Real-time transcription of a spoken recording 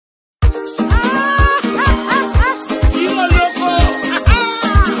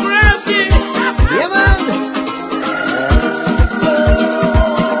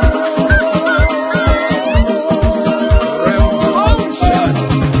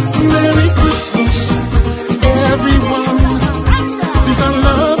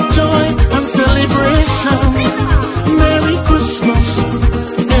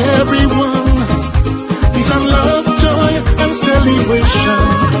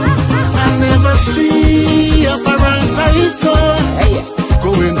never see a parang sight so.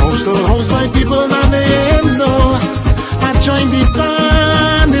 Going house to house by people that they ain't know. I joined the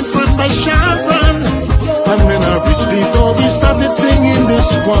band in front by Sharon, and when I reached the door, we started singing this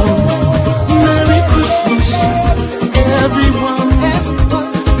one. Merry Christmas, everyone.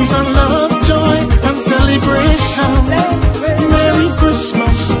 Peace and love, joy and celebration. Merry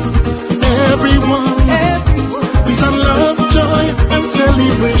Christmas, everyone. Peace and love, joy and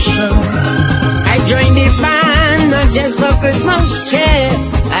celebration. I joined the band not just for Christmas cheer.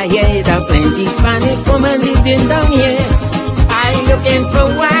 I hear that plenty Spanish woman living down here. I looking for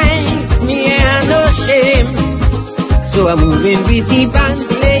wife, me and no shame. So I'm moving with the band,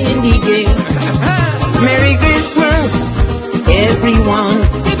 playing the game. Merry Christmas, everyone.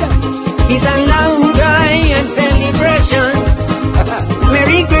 Peace and love, joy and celebration.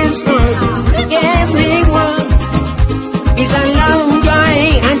 Merry Christmas, everyone. Peace and love, joy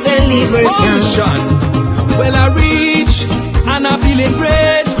and celebration. Well, I reach and I'm feeling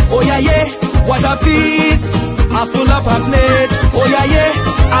great. Oh yeah, yeah, what a feast. I full up a plate. Oh yeah, yeah,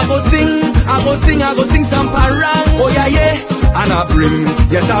 I go sing some parang. Oh yeah, yeah, and I bring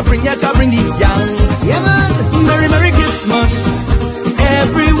the young. Yeah, man. Merry, Merry Christmas,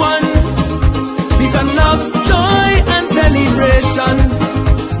 everyone. Peace and love, joy and celebration.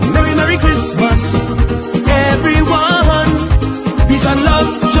 Merry, Merry Christmas, everyone. Peace and love,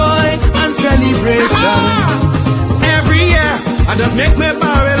 joy and celebration. Every year I just make me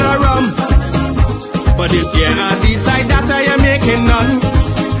barrel of rum, but this year I decide that I am making none.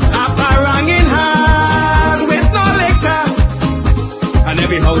 A parang in hand with no liquor, and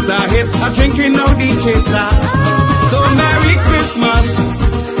every house I hit I'm drinking out the chaser. So Merry Christmas,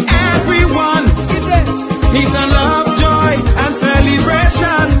 everyone. Peace and love, joy and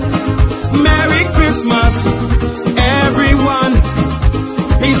celebration. Merry Christmas, everyone.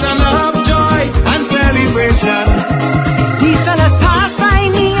 Peace and love, joy and celebration. These fellas pass by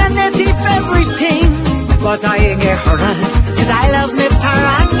me and they tip everything, but I ain't get harassed, cause I love me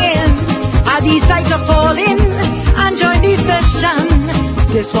parangin'. I decide to fall in and join the session.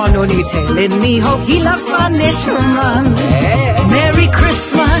 This one only telling me how he loves Spanish woman. Merry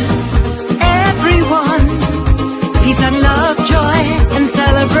Christmas, everyone. Peace and love, joy and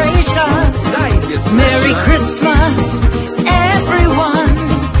celebration. Merry Christmas, everyone.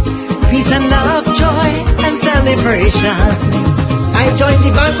 Peace and love, joy and celebration. I joined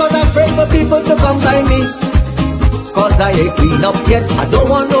the band cause I'm afraid for people to come by me. Cause I ain't clean up yet, I don't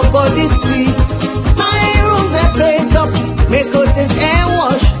want nobody see. My rooms are cleaned up, my curtains air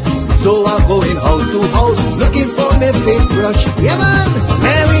wash. So I'm going house to house, looking for my paintbrush. Yeah man,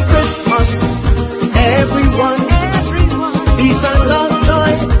 Merry Christmas, everyone. Peace and love,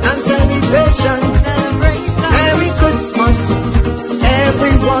 joy and celebration. Merry Christmas,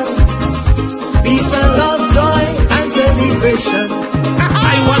 everyone. Peace and love, joy and celebration.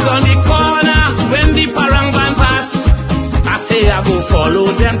 I was on the corner when the parang band passed. I say I go follow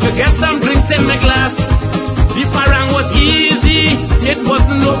them to get some drinks in my glass. The parang was easy, it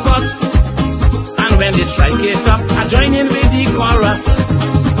wasn't no cost. And when they strike it up, I join in with the chorus.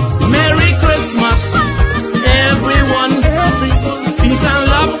 Merry Christmas, everyone. Peace and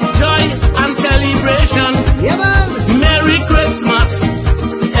love, joy and celebration. Yeah, man. Merry Christmas,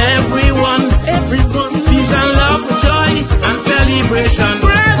 everyone. Peace and love, joy and celebration.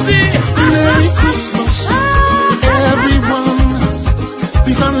 Merry Christmas, everyone.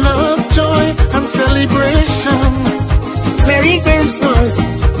 Peace and love, joy and celebration. Merry Christmas,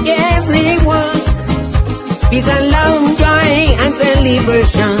 everyone. Peace and love, joy and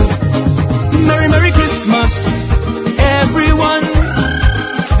celebration. Merry, Merry Christmas, everyone.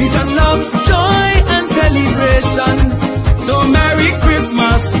 Peace and love, joy and celebration. So Merry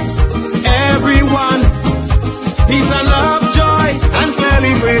Christmas, everyone. Peace and love, joy and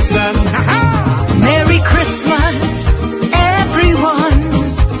celebration. Merry Christmas, everyone.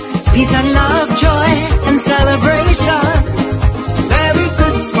 Peace and love, joy and celebration. Merry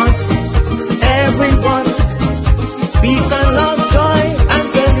Christmas, everyone. Peace and love, joy and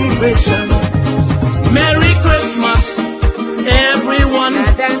celebration. Merry Christmas, everyone.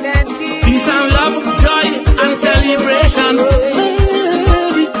 Peace and love, joy and celebration.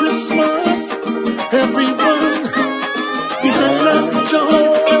 Merry Christmas, everyone. Peace and love, joy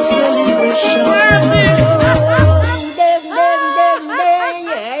and celebration.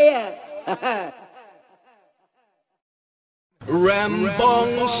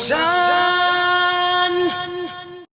 Rambong Shine.